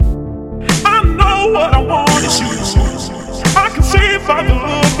what I want is you. I can see it by the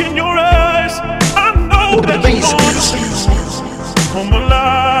look in your eyes. I know that you want to come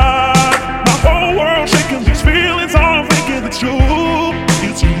alive. My whole world shaking, these feelings I'm thinking it's you.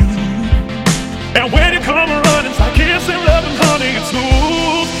 It's you. And when you come running, it's like kissing, loving, honey, it's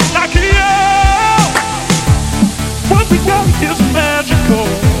smooth. Like yeah, what we got is magical.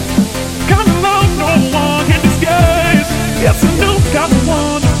 Kind of love no one can disguise. Yes, I know, kind of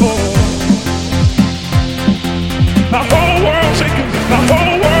wonderful. My whole world shaking, my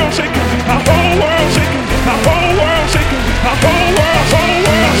whole world shaking, my whole world shaking, my whole world shaking, my whole world, whole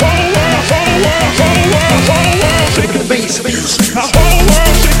world, whole world, whole world, whole world, whole world shaking. My whole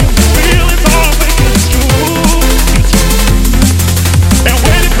world shaking, feelings all thinking it's true. And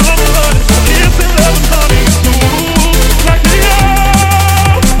when you come running, kissing, loving, honey, it's smooth. Like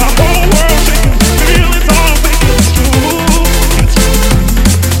yeah, my whole world shaking, feelings all thinking it's true.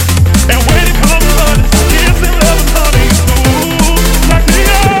 And when you come running, kissing, loving, honey, it's smooth. Like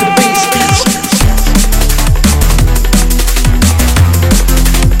yeah.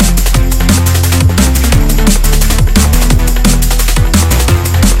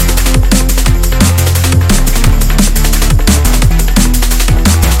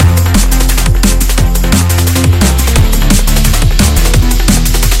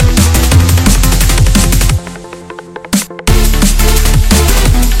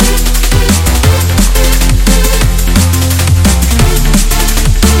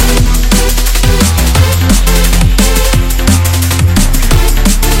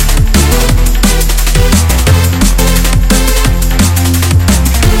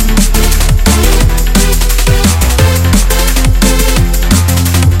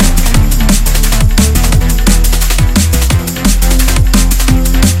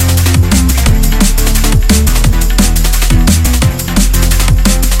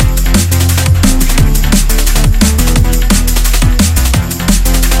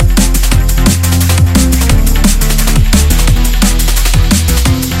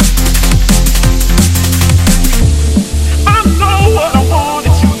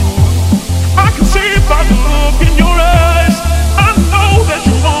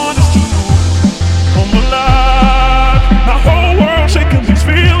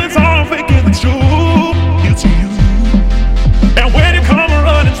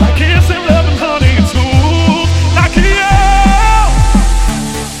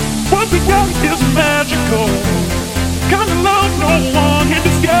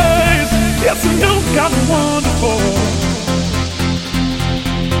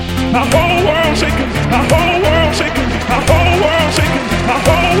 My whole world shaking, my whole